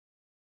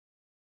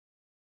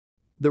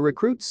The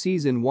Recruit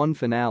Season 1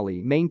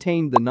 finale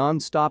maintained the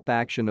non-stop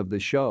action of the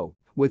show,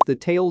 with the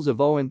tales of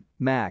Owen,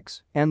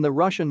 Max, and the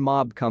Russian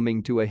mob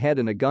coming to a head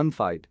in a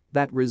gunfight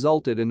that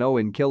resulted in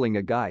Owen killing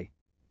a guy.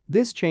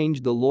 This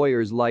changed the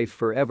lawyer's life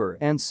forever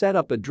and set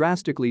up a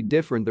drastically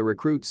different The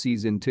Recruit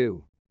Season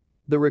 2.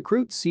 The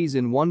Recruit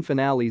Season 1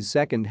 finale's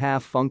second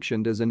half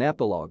functioned as an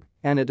epilogue,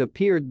 and it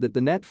appeared that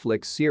the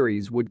Netflix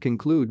series would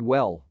conclude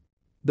well.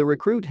 The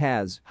Recruit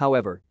has,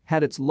 however,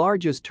 had its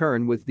largest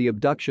turn with the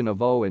abduction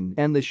of Owen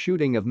and the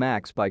shooting of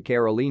Max by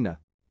Karolina.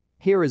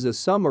 Here is a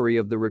summary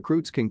of The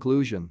Recruit's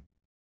conclusion.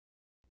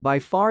 By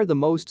far the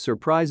most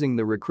surprising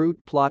The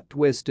Recruit plot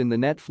twist in the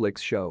Netflix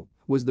show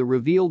was the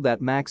reveal that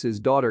Max's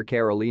daughter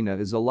Karolina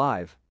is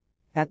alive.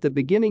 At the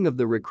beginning of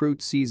The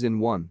Recruit Season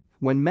 1,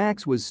 when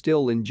Max was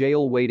still in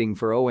jail waiting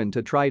for Owen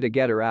to try to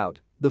get her out,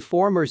 the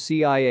former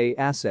CIA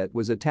asset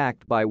was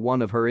attacked by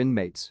one of her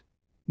inmates.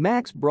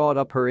 Max brought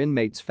up her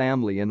inmate's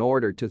family in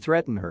order to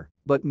threaten her,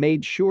 but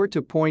made sure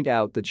to point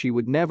out that she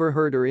would never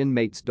hurt her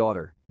inmate's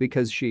daughter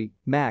because she,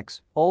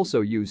 Max,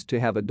 also used to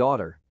have a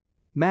daughter.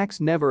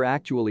 Max never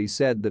actually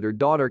said that her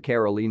daughter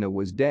Karolina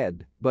was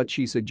dead, but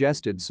she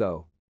suggested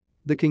so.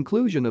 The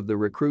conclusion of The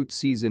Recruit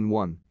Season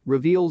 1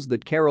 reveals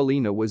that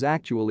Karolina was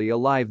actually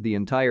alive the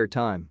entire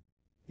time.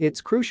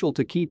 It's crucial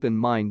to keep in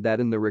mind that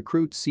in The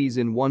Recruit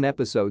Season 1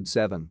 Episode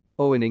 7,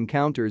 Owen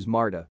encounters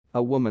Marta,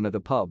 a woman at a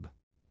pub.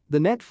 The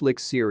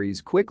Netflix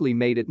series quickly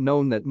made it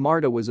known that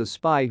Marta was a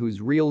spy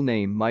whose real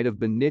name might have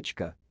been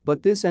Nichka,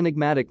 but this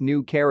enigmatic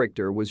new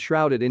character was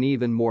shrouded in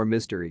even more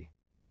mystery.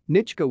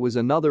 Nichka was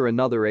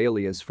another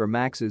alias for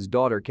Max's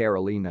daughter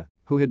Karolina,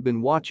 who had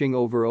been watching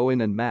over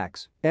Owen and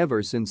Max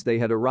ever since they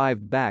had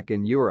arrived back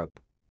in Europe.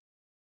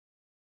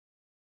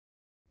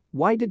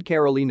 Why did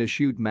Karolina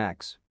shoot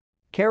Max?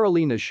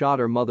 Karolina shot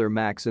her mother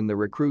Max in The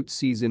Recruit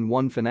Season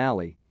 1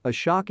 finale, a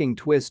shocking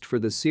twist for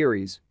the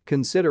series,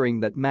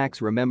 considering that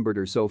Max remembered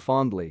her so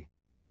fondly.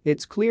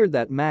 It's clear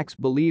that Max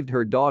believed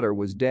her daughter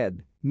was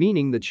dead,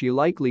 meaning that she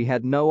likely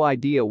had no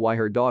idea why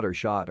her daughter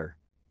shot her.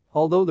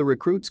 Although The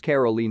Recruit's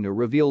Karolina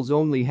reveals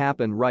only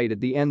happen right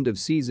at the end of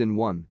Season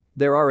 1,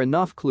 there are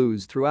enough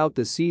clues throughout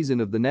the season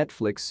of the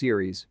Netflix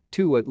series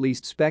to at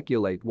least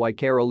speculate why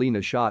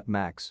Karolina shot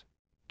Max.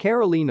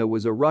 Karolina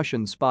was a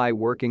Russian spy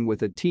working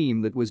with a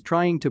team that was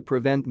trying to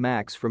prevent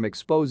Max from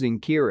exposing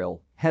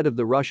Kirill, head of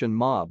the Russian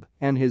mob,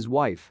 and his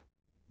wife.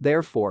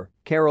 Therefore,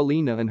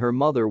 Karolina and her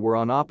mother were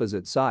on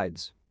opposite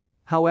sides.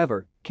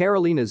 However,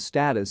 Karolina's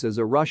status as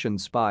a Russian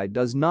spy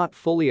does not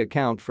fully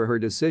account for her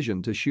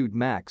decision to shoot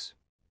Max.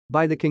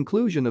 By the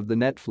conclusion of the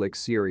Netflix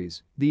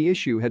series, the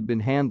issue had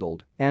been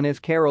handled, and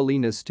if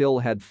Karolina still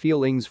had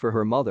feelings for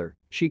her mother,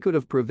 she could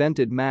have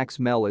prevented Max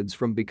Melids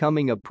from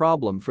becoming a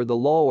problem for the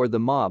law or the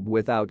mob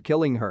without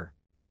killing her.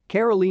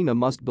 Karolina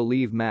must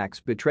believe Max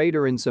betrayed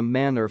her in some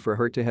manner for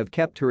her to have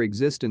kept her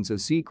existence a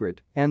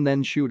secret and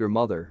then shoot her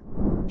mother.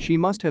 She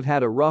must have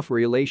had a rough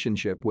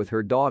relationship with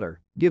her daughter,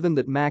 given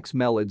that Max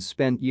Melids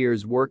spent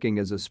years working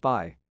as a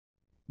spy.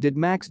 Did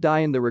Max die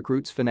in The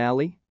Recruit's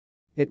finale?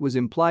 It was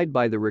implied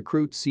by The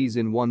Recruit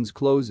Season 1's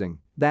closing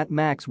that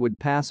Max would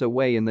pass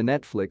away in the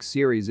Netflix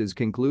series'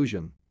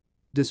 conclusion.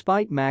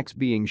 Despite Max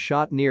being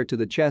shot near to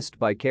the chest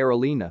by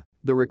Karolina,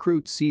 The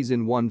Recruit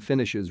Season 1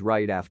 finishes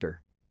right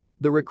after.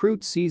 The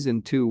Recruit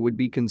Season 2 would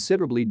be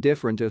considerably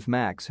different if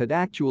Max had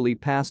actually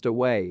passed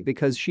away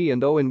because she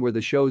and Owen were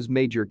the show's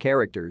major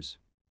characters.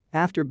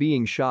 After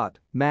being shot,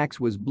 Max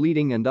was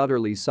bleeding and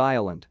utterly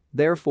silent,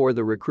 therefore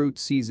The Recruit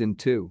Season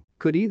 2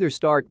 could either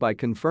start by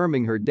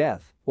confirming her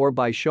death or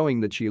by showing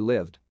that she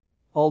lived.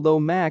 Although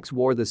Max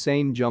wore the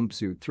same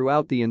jumpsuit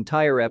throughout the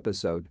entire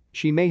episode,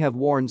 she may have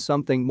worn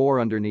something more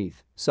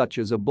underneath, such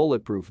as a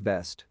bulletproof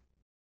vest.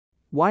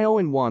 Why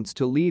Owen wants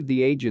to leave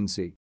the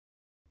agency?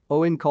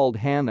 Owen called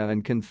Hannah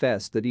and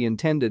confessed that he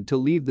intended to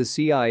leave the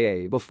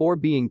CIA before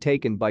being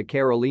taken by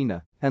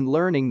Karolina and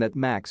learning that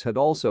Max had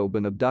also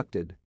been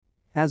abducted.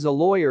 As a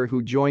lawyer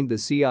who joined the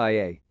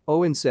CIA,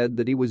 Owen said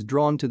that he was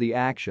drawn to the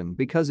action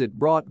because it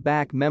brought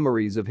back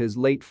memories of his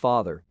late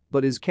father,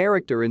 but his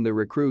character in The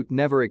Recruit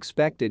never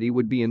expected he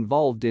would be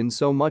involved in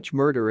so much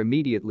murder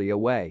immediately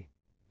away.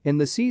 In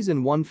the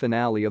Season 1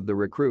 finale of The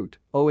Recruit,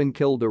 Owen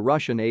killed a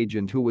Russian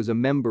agent who was a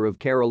member of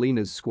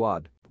Karolina's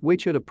squad,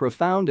 which had a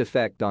profound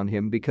effect on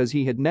him because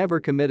he had never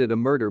committed a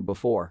murder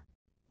before.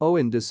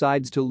 Owen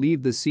decides to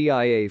leave the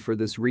CIA for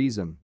this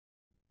reason.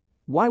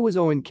 Why was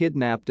Owen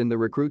kidnapped in The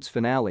Recruit's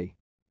finale?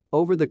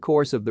 Over the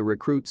course of The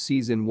Recruit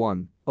Season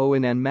 1,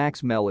 Owen and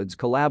Max Melids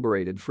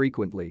collaborated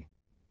frequently.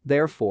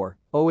 Therefore,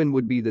 Owen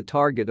would be the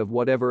target of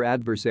whatever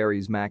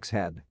adversaries Max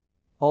had.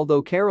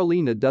 Although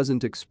Karolina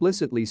doesn't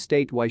explicitly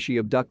state why she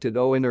abducted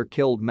Owen or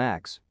killed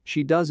Max,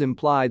 she does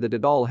imply that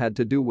it all had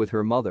to do with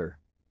her mother.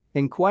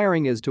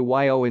 Inquiring as to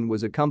why Owen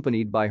was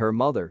accompanied by her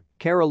mother,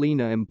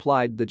 Karolina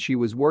implied that she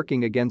was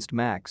working against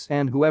Max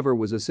and whoever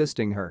was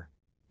assisting her.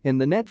 In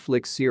the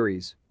Netflix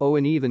series,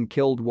 Owen even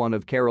killed one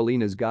of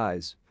Karolina's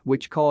guys,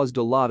 which caused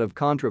a lot of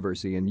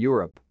controversy in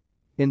Europe.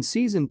 In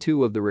Season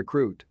 2 of The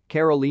Recruit,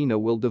 Karolina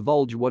will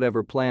divulge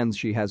whatever plans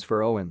she has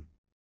for Owen.